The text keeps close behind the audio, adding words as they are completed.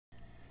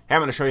Hey,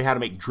 I'm going to show you how to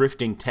make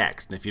drifting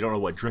text. And if you don't know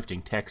what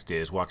drifting text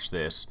is, watch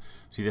this.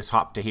 See this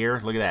hop to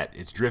here? Look at that.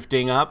 It's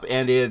drifting up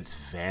and it's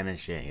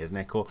vanishing. Isn't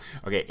that cool?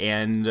 Okay,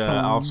 and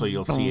also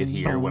you'll see it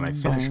here when I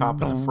finish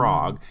hopping the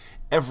frog.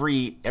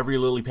 Every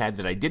lily pad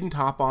that I didn't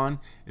hop on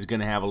is going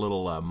to have a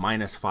little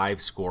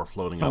 -5 score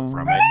floating up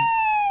from it.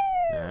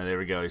 There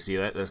we go. You see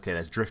that? Okay,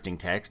 that's drifting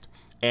text.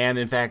 And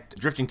in fact,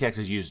 drifting text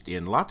is used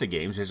in lots of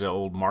games. There's an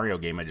old Mario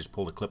game I just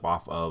pulled a clip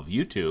off of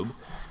YouTube,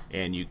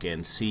 and you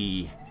can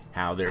see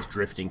how there's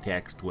drifting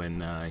text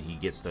when he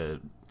gets the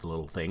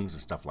little things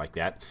and stuff like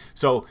that.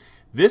 So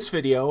this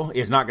video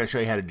is not going to show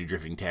you how to do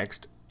drifting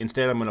text.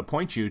 Instead, I'm going to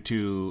point you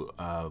to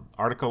an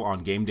article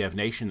on Game Dev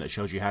Nation that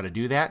shows you how to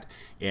do that.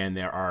 And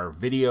there are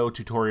video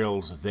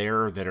tutorials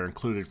there that are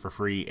included for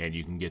free, and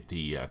you can get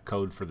the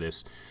code for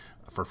this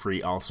for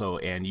free also,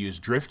 and use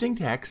drifting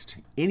text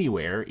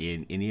anywhere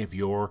in any of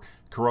your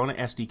Corona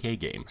SDK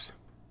games.